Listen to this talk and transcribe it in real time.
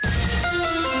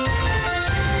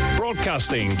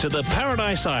broadcasting to the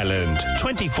Paradise Island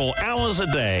 24 hours a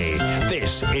day.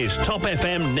 This is Top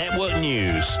FM Network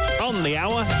News. On the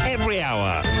hour, every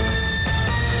hour.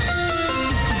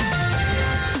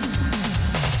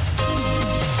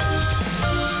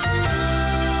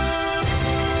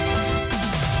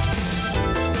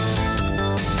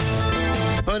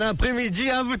 Bon après-midi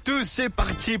à vous tous, c'est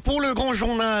parti pour le grand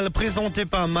journal présenté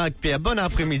par Mac. Pierre, bon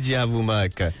après-midi à vous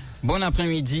Mac. Bon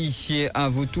après-midi à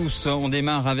vous tous. On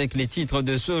démarre avec les titres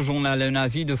de ce journal. Un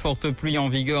avis de forte pluie en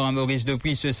vigueur à Maurice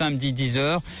depuis ce samedi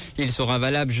 10h. Il sera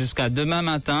valable jusqu'à demain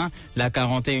matin. La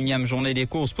 41e journée des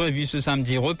courses prévue ce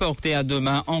samedi reportée à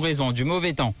demain en raison du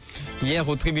mauvais temps. Hier,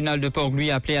 au tribunal de Port-Louis,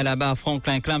 appelé à la barre,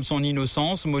 Franklin clame son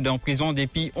innocence. Mot en prison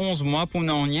depuis 11 mois pour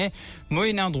n'en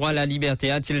moyennant droit à la liberté,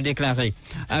 a-t-il déclaré.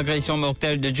 Agression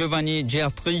mortelle de Giovanni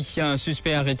Gertri, un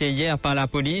suspect arrêté hier par la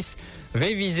police.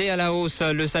 Révisé à la hausse,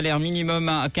 le salaire minimum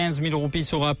à 15 000 roupies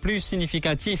sera plus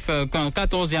significatif qu'un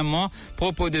 14e mois.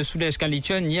 Propos de Sudesh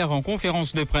Kalichon hier en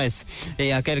conférence de presse.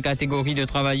 Et à quelle catégorie de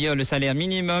travailleurs le salaire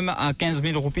minimum à 15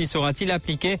 000 roupies sera-t-il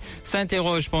appliqué?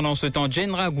 S'interroge pendant ce temps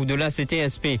Jane Ragou de la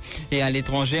CTSP. Et à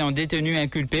l'étranger, un détenu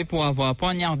inculpé pour avoir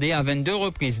poignardé à 22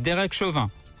 reprises Derek Chauvin.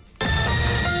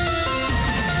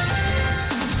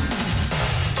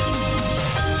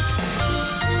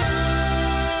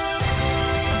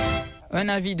 Un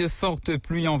avis de forte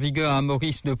pluie en vigueur à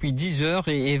Maurice depuis 10 heures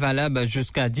et est valable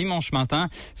jusqu'à dimanche matin.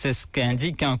 C'est ce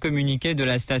qu'indique un communiqué de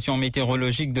la station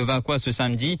météorologique de Vacois ce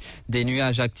samedi. Des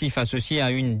nuages actifs associés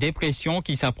à une dépression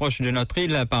qui s'approche de notre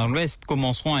île par l'ouest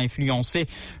commenceront à influencer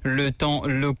le temps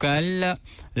local.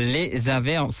 Des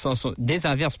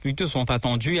averses plutôt sont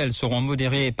attendues. Elles seront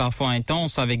modérées et parfois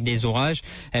intenses avec des orages.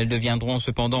 Elles deviendront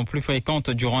cependant plus fréquentes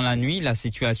durant la nuit. La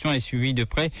situation est suivie de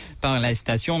près par la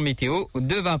station météo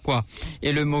de Vacois.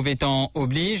 Et le mauvais temps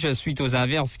oblige. Suite aux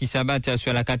averses qui s'abattent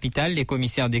sur la capitale, les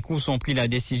commissaires des courses ont pris la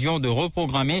décision de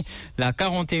reprogrammer la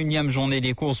 41e journée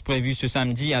des courses prévue ce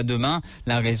samedi à demain.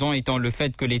 La raison étant le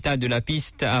fait que l'état de la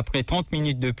piste, après 30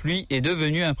 minutes de pluie, est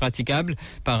devenu impraticable.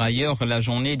 Par ailleurs, la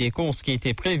journée des courses qui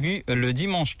était prévue le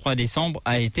dimanche 3 décembre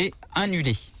a été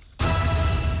annulée.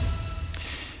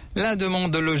 La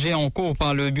demande logée en cours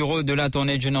par le bureau de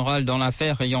l'Attorney General dans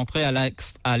l'affaire ayant trait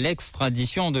à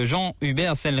l'extradition de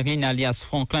Jean-Hubert Sellerin alias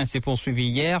Franklin s'est poursuivie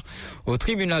hier. Au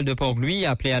tribunal de Port-Louis,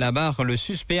 appelé à la barre, le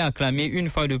suspect a clamé une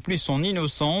fois de plus son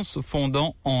innocence,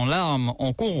 fondant en larmes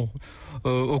au cours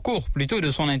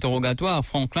de son interrogatoire.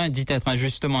 Franklin dit être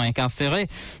injustement incarcéré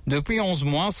depuis 11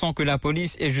 mois sans que la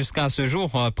police ait jusqu'à ce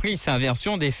jour pris sa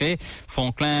version des faits.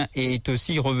 Franklin est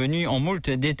aussi revenu en moult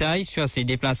détails sur ses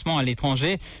déplacements à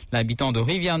l'étranger. L'habitant de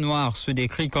Rivière-Noire se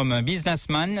décrit comme un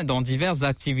businessman dans diverses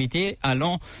activités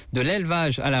allant de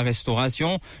l'élevage à la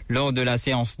restauration. Lors de la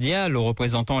séance d'hier, le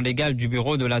représentant légal du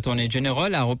bureau de l'Attorney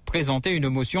General a présenté une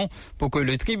motion pour que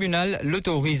le tribunal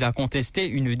l'autorise à contester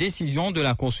une décision de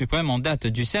la Cour suprême en date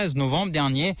du 16 novembre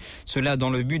dernier. Cela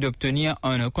dans le but d'obtenir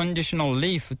un conditional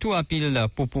leave to appeal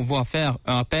pour pouvoir faire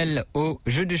un appel au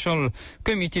Judicial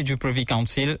Committee du Privy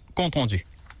Council, compte rendu.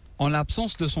 En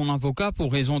l'absence de son avocat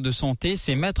pour raison de santé,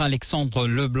 c'est maître Alexandre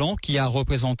Leblanc qui a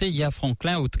représenté hier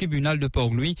Franklin au tribunal de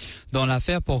Port-Louis dans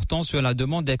l'affaire portant sur la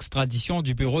demande d'extradition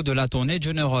du bureau de l'Attorney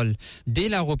General. Dès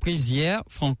la reprise hier,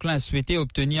 Franklin souhaitait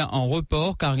obtenir un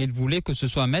report car il voulait que ce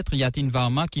soit maître Yatin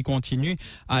Varma qui continue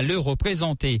à le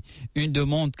représenter. Une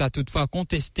demande qu'a toutefois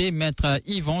contestée maître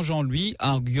Yvan Jean-Louis,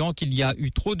 arguant qu'il y a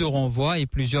eu trop de renvois et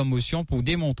plusieurs motions pour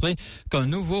démontrer qu'un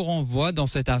nouveau renvoi dans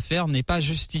cette affaire n'est pas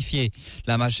justifié.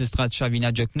 La magistrate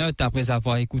Shavina Juknut, après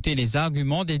avoir écouté les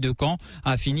arguments des deux camps,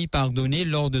 a fini par donner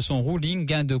lors de son ruling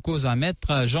gain de cause à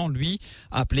maître Jean-Louis.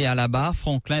 Appelé à la barre,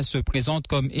 Franklin se présente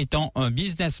comme étant un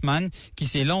businessman qui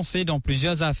s'est lancé dans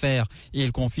plusieurs affaires.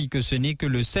 Il confie que ce n'est que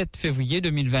le 7 février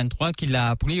 2023 qu'il a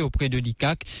appris auprès de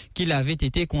l'ICAC qu'il avait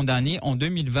été condamné en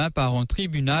 2020 par un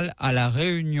tribunal à La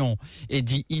Réunion et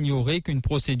dit ignorer qu'une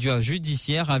procédure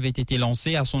judiciaire avait été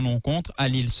lancée à son encontre à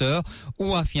l'île-Sœur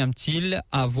où affirme-t-il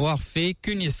avoir fait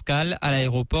qu'une escale à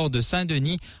l'aéroport de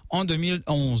Saint-Denis en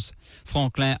 2011.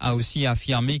 Franklin a aussi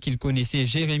affirmé qu'il connaissait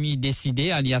Jérémy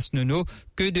Décidé, alias Nono,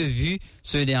 que de vue.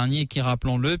 Ce dernier qui,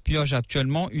 rappelons-le, purge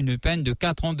actuellement une peine de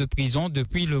 4 ans de prison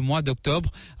depuis le mois d'octobre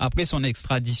après son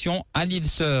extradition à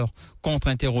l'île-Sœur.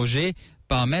 Contre-interrogé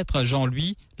par maître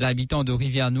Jean-Louis. L'habitant de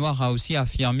Rivière-Noire a aussi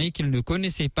affirmé qu'il ne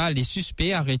connaissait pas les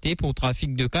suspects arrêtés pour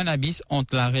trafic de cannabis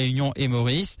entre La Réunion et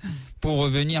Maurice. Pour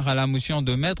revenir à la motion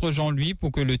de maître Jean-Louis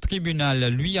pour que le tribunal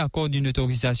lui accorde une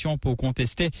autorisation pour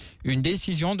contester une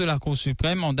décision de la Cour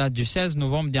suprême en date du 16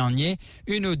 novembre dernier,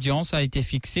 une audience a été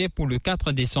fixée pour le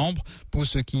 4 décembre. Pour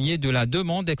ce qui est de la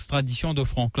demande d'extradition de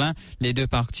Franklin, les deux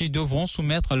parties devront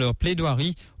soumettre leur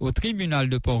plaidoirie au tribunal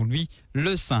de Port-Louis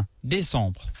le 5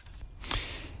 décembre.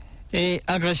 Et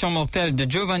agression mortelle de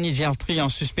Giovanni Gertri, un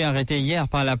suspect arrêté hier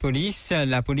par la police.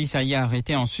 La police a hier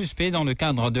arrêté un suspect dans le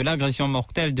cadre de l'agression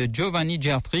mortelle de Giovanni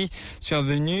Gertri,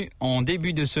 survenue en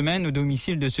début de semaine au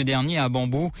domicile de ce dernier à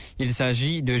Bambou. Il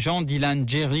s'agit de Jean-Dylan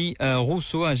Jerry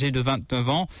Rousseau, âgé de 29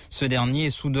 ans. Ce dernier,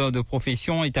 soudeur de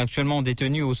profession, est actuellement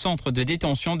détenu au centre de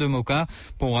détention de Moka.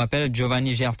 Pour rappel,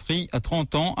 Giovanni Gertri,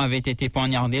 30 ans, avait été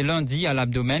poignardé lundi à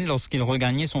l'abdomen lorsqu'il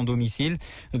regagnait son domicile.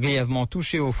 Grièvement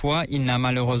touché au foie, il n'a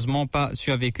malheureusement pas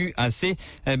survécu à ses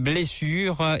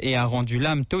blessures et a rendu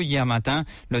l'âme tôt hier matin.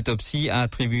 L'autopsie a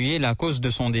attribué la cause de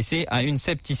son décès à une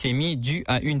septicémie due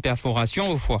à une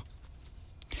perforation au foie.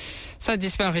 Sa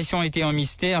disparition était un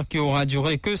mystère qui aura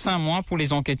duré que 5 mois pour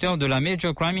les enquêteurs de la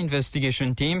Major Crime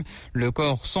Investigation Team. Le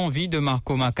corps sans vie de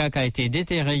Marco Macaque a été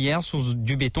déterré hier sous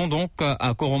du béton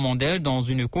à Coromandel dans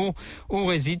une cour où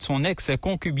réside son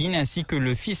ex-concubine ainsi que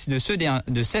le fils de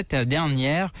cette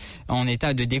dernière. En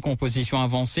état de décomposition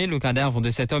avancée, le cadavre de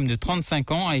cet homme de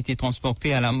 35 ans a été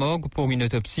transporté à la morgue pour une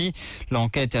autopsie.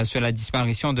 L'enquête sur la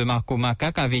disparition de Marco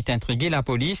Macaque avait intrigué la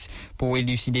police. Pour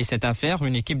élucider cette affaire,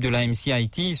 une équipe de la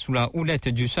MCIT sous la houlette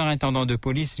du surintendant de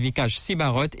police Vikash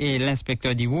Sibarot et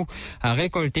l'inspecteur Diwou a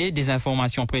récolté des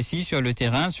informations précises sur le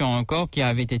terrain sur un corps qui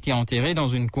avait été enterré dans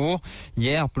une cour.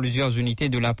 Hier, plusieurs unités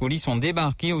de la police ont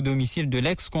débarqué au domicile de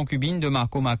l'ex-concubine de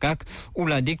Marco Macaque où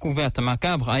la découverte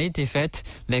macabre a été faite.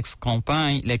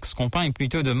 L'ex-compagne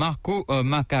plutôt de Marco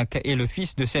Macaque et le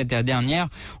fils de cette dernière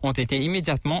ont été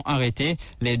immédiatement arrêtés.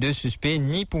 Les deux suspects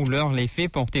nient pour l'heure les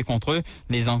faits portés contre eux.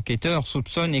 Les enquêteurs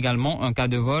soupçonnent également un cas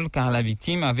de vol car la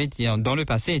victime avait dans le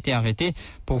passé été arrêté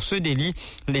pour ce délit.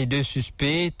 Les deux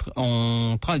suspects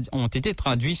ont été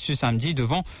traduits ce samedi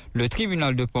devant le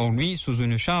tribunal de Port-Louis sous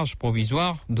une charge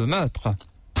provisoire de meurtre.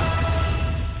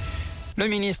 Le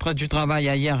ministre du Travail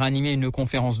a hier animé une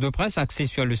conférence de presse axée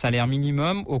sur le salaire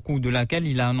minimum, au cours de laquelle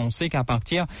il a annoncé qu'à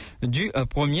partir du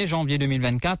 1er janvier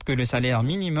 2024, que le salaire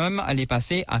minimum allait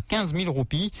passer à 15 000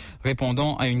 roupies.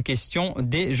 Répondant à une question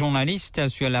des journalistes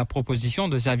sur la proposition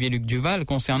de Xavier-Luc Duval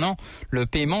concernant le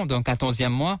paiement d'un 14e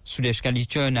mois, Sudesh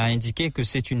Kalichon a indiqué que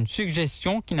c'est une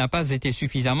suggestion qui n'a pas été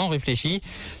suffisamment réfléchie.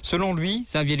 Selon lui,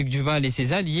 Xavier-Luc Duval et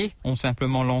ses alliés ont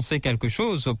simplement lancé quelque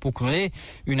chose pour créer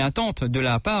une attente de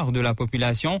la part de la population.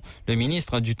 Le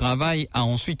ministre du Travail a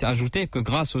ensuite ajouté que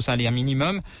grâce au salaire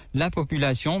minimum, la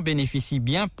population bénéficie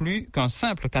bien plus qu'un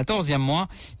simple 14e mois.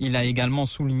 Il a également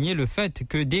souligné le fait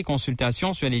que des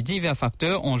consultations sur les divers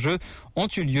facteurs en jeu ont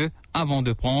eu lieu avant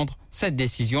de prendre cette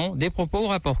décision. Des propos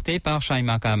rapportés par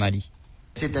Shaima Kamali.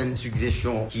 C'est une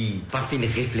suggestion qui pas fini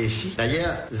réfléchie.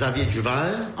 D'ailleurs, Xavier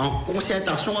Duval, en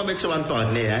concertation avec son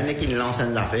partenaire, qui lance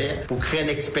une affaire pour créer une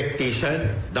expectation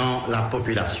dans la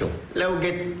population. Là où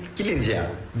qu'il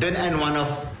donne un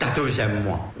one-off 14e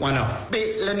mois. One-off. Mais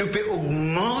là, nous peut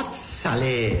augmenter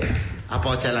salaire à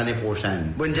partir de l'année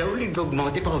prochaine. Bon, il peut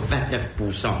augmenter par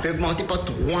 29%. Il peut augmenter par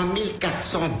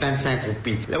 3425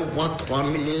 roupies. Là, vous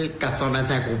prenez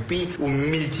 3425 roupies, ou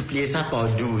multipliez ça par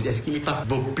 12. Est-ce qu'il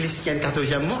vaut plus qu'un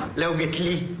 14e mois? Là, vous êtes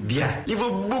bien. Il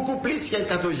vaut beaucoup plus qu'un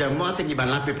 14e mois, c'est qu'il va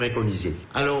là peut préconiser.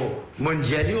 Alors, mon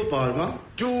dit au Parlement,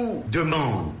 tout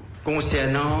demande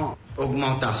concernant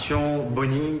augmentation,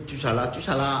 boni, tout ça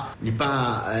là, n'est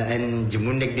pas un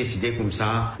monde décidé comme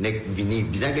ça, n'est venu,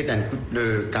 bien que un coup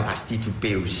de capacité tout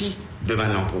payer aussi devant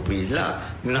l'entreprise là,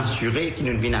 nous assurer qu'il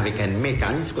nous vient avec un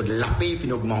mécanisme que la paye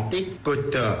finit augmenter,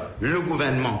 que le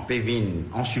gouvernement peut venir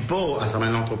en support à cette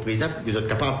entreprise là, pour que vous êtes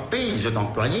capable de payer les autres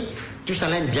employés, tout ça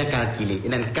là est bien calculé. Il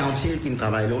y a un council qui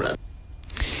travaille là.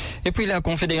 Et puis la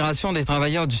Confédération des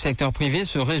travailleurs du secteur privé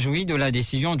se réjouit de la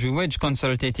décision du Wage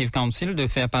Consultative Council de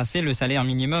faire passer le salaire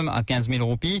minimum à 15 000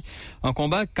 roupies. Un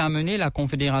combat qu'a mené la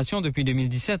Confédération depuis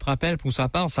 2017, rappelle pour sa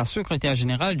part sa secrétaire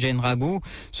générale Jane Raghu.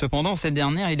 Cependant, cette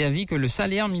dernière est d'avis que le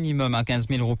salaire minimum à 15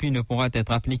 000 roupies ne pourra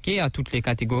être appliqué à toutes les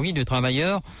catégories de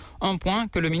travailleurs. Un point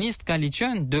que le ministre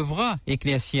Kalichon devra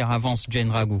éclaircir, avance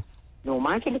Jane Raghu.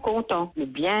 Normal qu'il est content, mais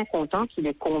bien content qu'il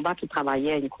ait combat, qu'il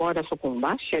travaillait à une croix de ce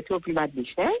combat, surtout au plus bas de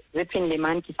l'échelle. Vous êtes les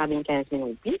man qui savent 15 000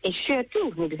 roupies. Et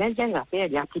surtout, nous devons bien affaires,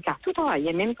 il applique à tout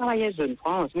travailleur, même travailleur zone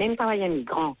France, même travailleur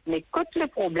migrant. Mais quand le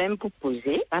problème pour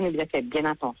poser, là, nous devons faire bien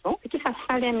attention, c'est qu'il fasse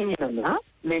salaire minimum là,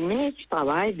 Le ministre du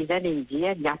Travail, il a dit,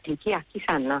 il a appliqué à qui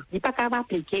ça n'a. Il n'est pas capable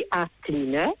d'appliquer à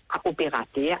cleaner, à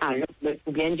opérateur,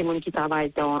 ou bien du monde qui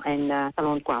travaille dans un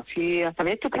salon de coiffure. Ça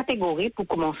veut dire toute catégorie pour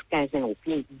commencer 15 000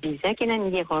 roupies. Bizarre qu'il y a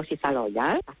une hiérarchie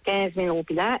salariale. À 15 000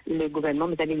 roupies là, le gouvernement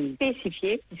vous avait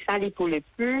spécifié qu'il s'allait pour le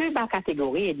plus bas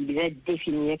catégorie et il devait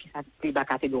définir qui c'est plus bas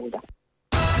catégorie là.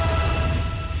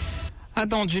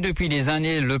 Attendu depuis des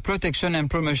années, le Protection and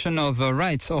Promotion of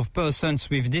Rights of Persons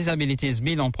with Disabilities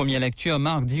Bill en première lecture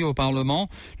mardi au Parlement.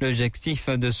 L'objectif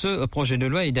de ce projet de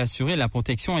loi est d'assurer la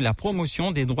protection et la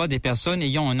promotion des droits des personnes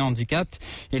ayant un handicap.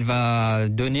 Il va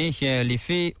donner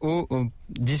l'effet aux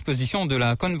dispositions de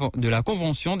la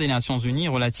Convention des Nations Unies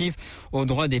relative aux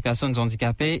droits des personnes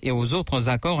handicapées et aux autres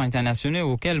accords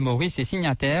internationaux auxquels Maurice est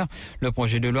signataire. Le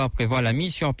projet de loi prévoit la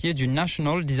mise sur pied du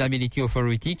National Disability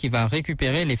Authority qui va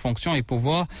récupérer les fonctions et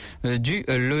pouvoirs du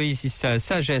Lois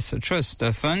Sagesse Trust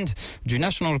Fund, du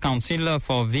National Council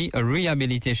for the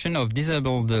Rehabilitation of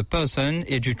Disabled Persons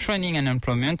et du Training and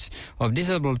Employment of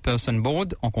Disabled Person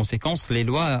Board. En conséquence, les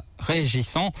lois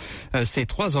régissant ces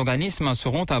trois organismes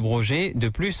seront abrogées. De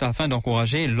plus, afin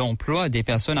d'encourager l'emploi des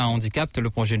personnes à handicap,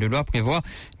 le projet de loi prévoit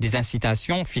des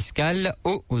incitations fiscales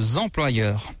aux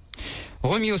employeurs.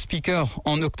 Remis au Speaker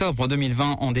en octobre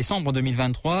 2020, en décembre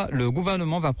 2023, le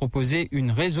gouvernement va proposer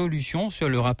une résolution sur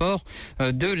le rapport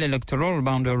de l'Electoral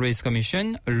Boundaries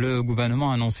Commission. Le gouvernement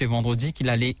a annoncé vendredi qu'il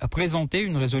allait présenter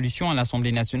une résolution à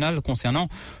l'Assemblée nationale concernant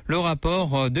le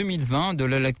rapport 2020 de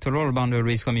l'Electoral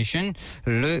Boundaries Commission.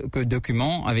 Le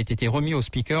document avait été remis au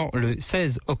Speaker le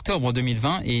 16 octobre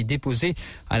 2020 et déposé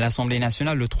à l'Assemblée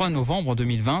nationale le 3 novembre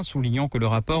 2020, soulignant que le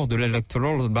rapport de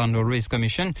l'Electoral Boundaries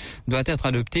Commission doit être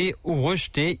adopté ou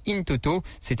rejeté in toto,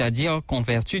 c'est-à-dire qu'en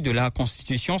vertu de la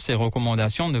Constitution, ces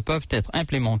recommandations ne peuvent être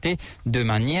implémentées de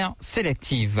manière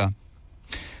sélective.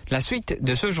 La suite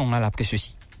de ce journal après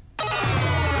ceci.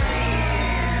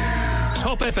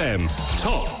 Top FM,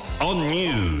 top on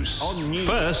news.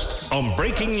 First on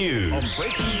breaking news. Top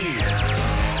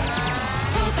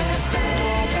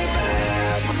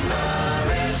FM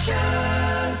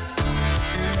Mauritius.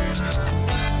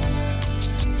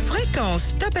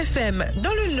 Fréquence Top FM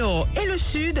dans le nord et le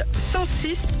sud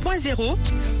 106.0,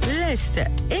 l'est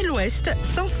et l'ouest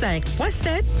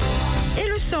 105.7 et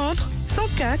le centre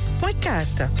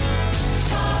 104.4.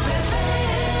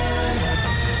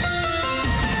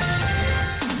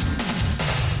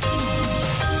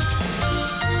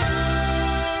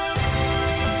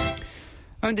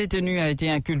 Un détenu a été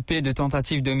inculpé de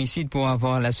tentative d'homicide pour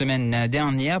avoir la semaine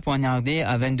dernière poignardé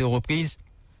à 22 reprises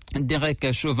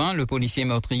Derek Chauvin, le policier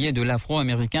meurtrier de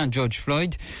l'Afro-Américain George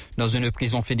Floyd. Dans une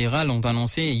prison fédérale, ont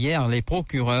annoncé hier les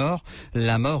procureurs.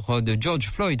 La mort de George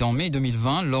Floyd en mai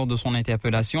 2020, lors de son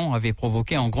interpellation, avait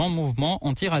provoqué un grand mouvement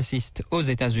antiraciste aux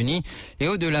États-Unis et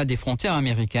au-delà des frontières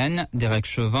américaines. Derek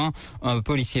Chauvin, un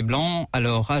policier blanc,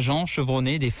 alors agent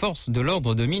chevronné des forces de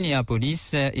l'ordre de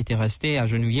Minneapolis, était resté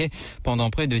agenouillé pendant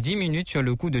près de 10 minutes sur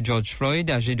le cou de George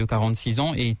Floyd, âgé de 46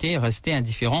 ans, et était resté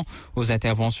indifférent aux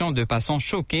interventions de passants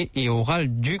choqués et au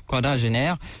râle du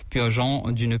quadragénaire.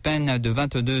 Purgeant d'une peine de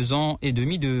 22 ans et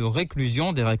demi de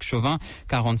réclusion, Derek Chauvin,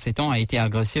 47 ans, a été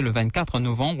agressé le 24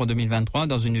 novembre 2023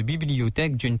 dans une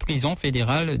bibliothèque d'une prison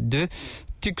fédérale de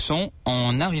Tucson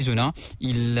en Arizona.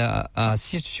 Il a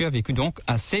survécu donc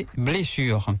à ses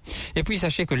blessures. Et puis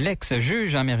sachez que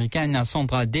l'ex-juge américaine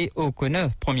Sandra Day O'Connor,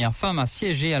 première femme à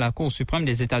siéger à la Cour suprême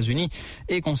des États-Unis,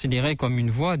 est considérée comme une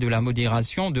voix de la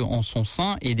modération en son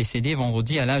sein et décédée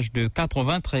vendredi à l'âge de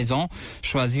 93 ans.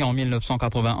 Choisie en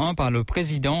 1981 par le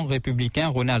président républicain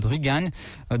Ronald Reagan,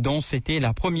 dont c'était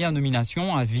la première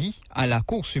nomination à vie à la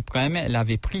Cour suprême. Elle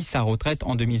avait pris sa retraite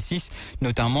en 2006,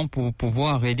 notamment pour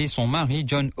pouvoir aider son mari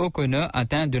John O'Connor,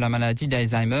 atteint de la maladie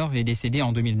d'Alzheimer et décédé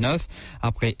en 2009.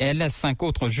 Après elle, 5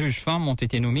 autres juges femmes ont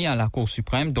été nommés à la Cour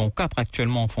suprême, dont 4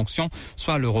 actuellement en fonction,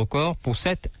 soit le record pour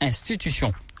cette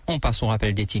institution. On passe au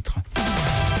rappel des titres.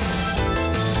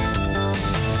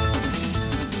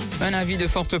 Un avis de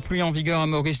forte pluie en vigueur à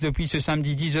Maurice depuis ce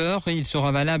samedi 10h. Il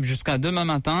sera valable jusqu'à demain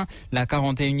matin. La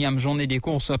 41e journée des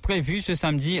courses prévue ce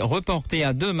samedi, reportée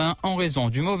à demain en raison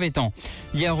du mauvais temps.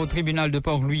 Hier, au tribunal de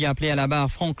Port-Louis, appelé à la barre,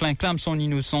 Franklin clame son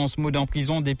innocence. Maud en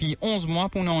prison depuis 11 mois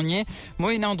pour n'en nier,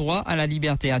 moyennant droit à la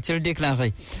liberté, a-t-il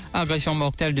déclaré. Agression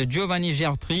mortelle de Giovanni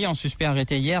Gertri, en suspect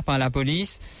arrêté hier par la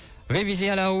police. Révisé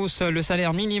à la hausse, le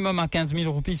salaire minimum à 15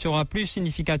 000 roupies sera plus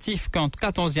significatif qu'en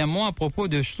 14e mois à propos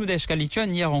de Sudesh Kalitchan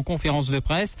hier en conférence de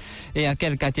presse. Et à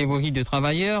quelle catégorie de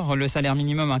travailleurs le salaire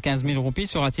minimum à 15 000 roupies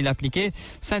sera-t-il appliqué?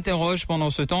 S'interroge pendant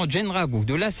ce temps Jen Ragou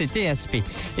de la CTSP.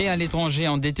 Et à l'étranger,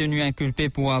 en détenu inculpé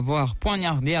pour avoir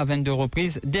poignardé à 22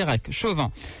 reprises Derek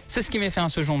Chauvin. C'est ce qui met fin à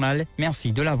ce journal.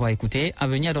 Merci de l'avoir écouté. À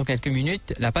venir dans quelques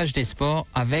minutes, la page des sports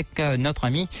avec notre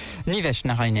ami Nivesh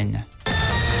Narainen.